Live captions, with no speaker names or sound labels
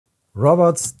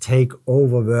Robots take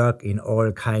over work in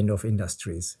all kinds of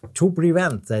industries. To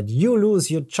prevent that you lose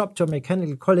your job to a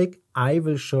mechanical colleague, I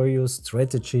will show you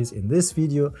strategies in this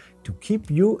video to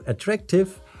keep you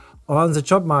attractive on the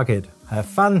job market. Have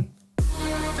fun!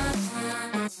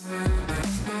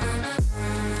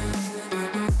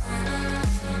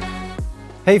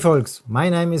 Hey folks, my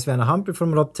name is Werner Hampel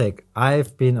from ROBTEC.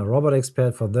 I've been a robot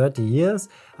expert for 30 years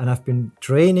and I've been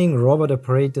training robot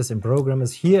operators and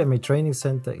programmers here in my training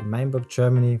center in Mainburg,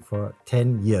 Germany for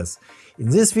 10 years.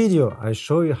 In this video, I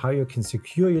show you how you can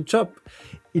secure your job.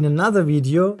 In another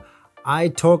video, I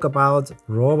talk about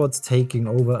robots taking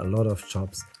over a lot of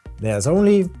jobs. There's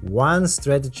only one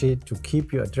strategy to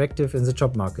keep you attractive in the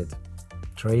job market: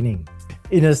 training.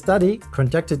 In a study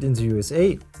conducted in the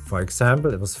USA, for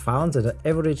example, it was found that an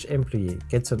average employee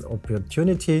gets an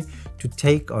opportunity to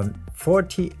take on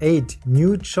 48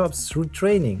 new jobs through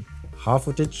training, half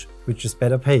of which is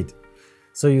better paid.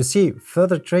 So you see,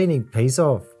 further training pays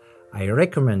off. I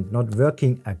recommend not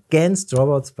working against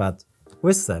robots, but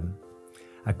with them.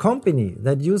 A company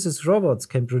that uses robots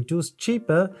can produce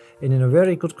cheaper and in a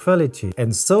very good quality,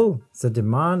 and so the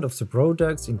demand of the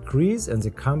products increase and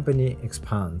the company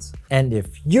expands. And if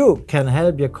you can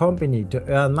help your company to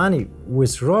earn money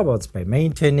with robots by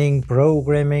maintaining,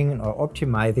 programming or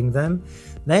optimizing them,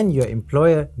 then your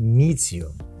employer needs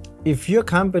you. If your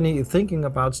company is thinking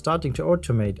about starting to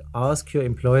automate, ask your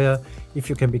employer if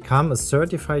you can become a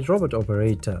certified robot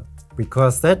operator,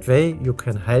 because that way you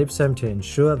can help them to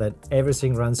ensure that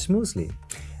everything runs smoothly.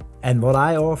 And what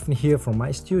I often hear from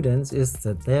my students is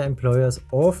that their employers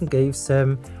often gave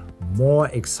them more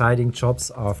exciting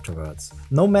jobs afterwards.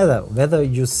 No matter whether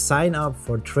you sign up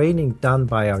for training done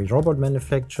by a robot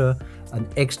manufacturer, an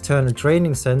external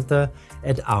training center,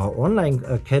 at our online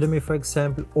academy for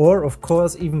example, or of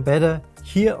course even better,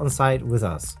 here on site with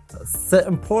us. The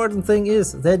important thing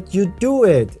is that you do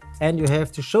it, and you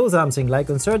have to show something like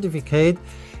a certificate,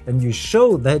 and you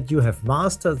show that you have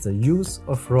mastered the use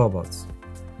of robots.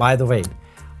 By the way,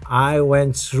 I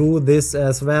went through this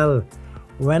as well.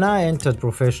 When I entered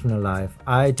professional life,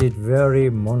 I did very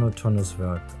monotonous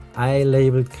work. I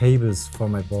labeled cables for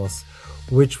my boss,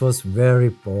 which was very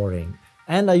boring.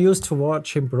 And I used to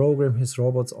watch him program his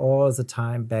robots all the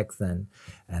time back then.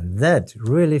 And that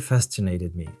really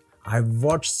fascinated me. I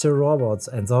watched the robots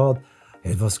and thought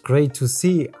it was great to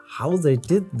see how they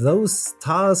did those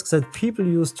tasks that people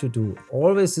used to do.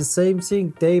 Always the same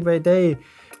thing day by day.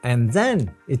 And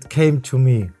then it came to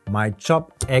me, my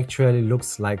job actually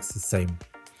looks like the same.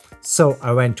 So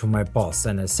I went to my boss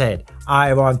and I said,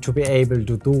 I want to be able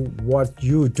to do what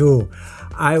you do.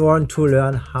 I want to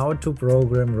learn how to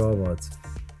program robots.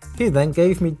 He then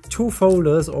gave me 2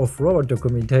 folders of robot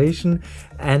documentation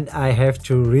and I have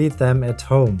to read them at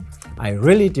home. I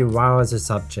really devoured the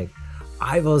subject.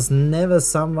 I was never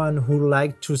someone who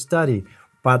liked to study,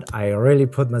 but I really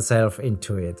put myself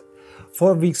into it.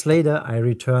 4 weeks later, I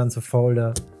returned the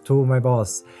folder to my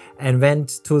boss and went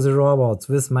to the robots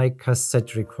with my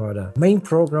cassette recorder. Main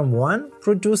program 1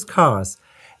 produced cars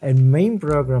and main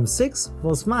program 6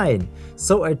 was mine.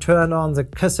 So I turned on the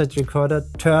cassette recorder,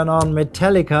 turned on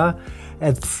Metallica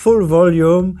at full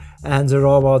volume, and the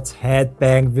robots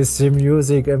headbanged with the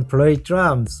music and played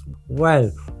drums.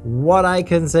 Well, what I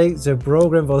can say, the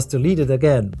program was deleted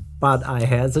again, but I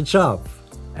had the job.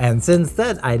 And since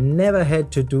that, I never had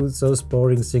to do those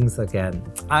boring things again.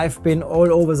 I've been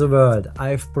all over the world.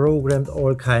 I've programmed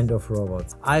all kinds of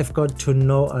robots. I've got to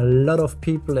know a lot of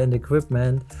people and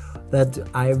equipment that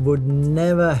I would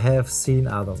never have seen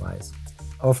otherwise.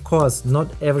 Of course, not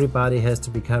everybody has to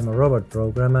become a robot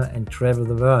programmer and travel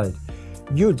the world.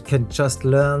 You can just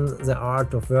learn the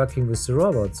art of working with the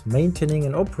robots, maintaining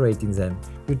and operating them.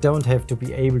 You don't have to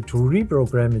be able to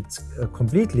reprogram it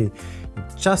completely. You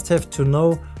just have to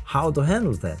know how to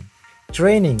handle them.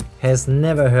 Training has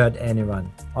never hurt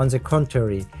anyone. On the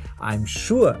contrary, I'm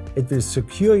sure it will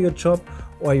secure your job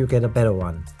or you get a better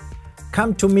one.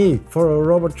 Come to me for a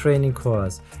robot training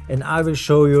course and I will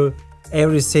show you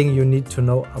everything you need to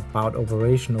know about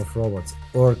operation of robots.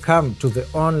 Or come to the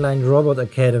online Robot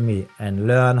Academy and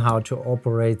learn how to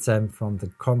operate them from the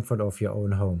comfort of your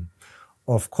own home.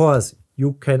 Of course,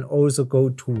 you can also go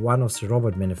to one of the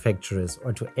robot manufacturers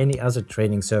or to any other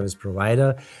training service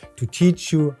provider to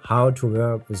teach you how to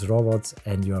work with robots,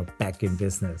 and you're back in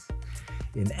business.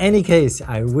 In any case,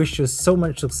 I wish you so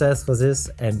much success for this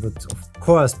and would of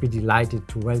course be delighted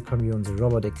to welcome you on the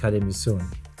Robot Academy soon.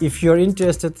 If you're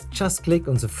interested, just click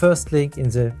on the first link in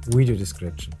the video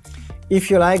description.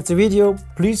 If you liked the video,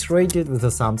 please rate it with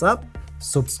a thumbs up,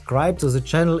 subscribe to the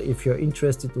channel if you're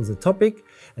interested in the topic,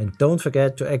 and don't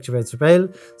forget to activate the bell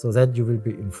so that you will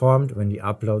be informed when we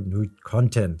upload new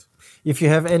content. If you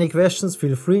have any questions,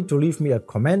 feel free to leave me a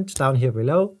comment down here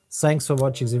below. Thanks for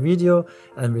watching the video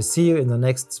and we'll see you in the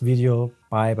next video.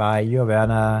 Bye bye, your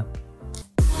Werner.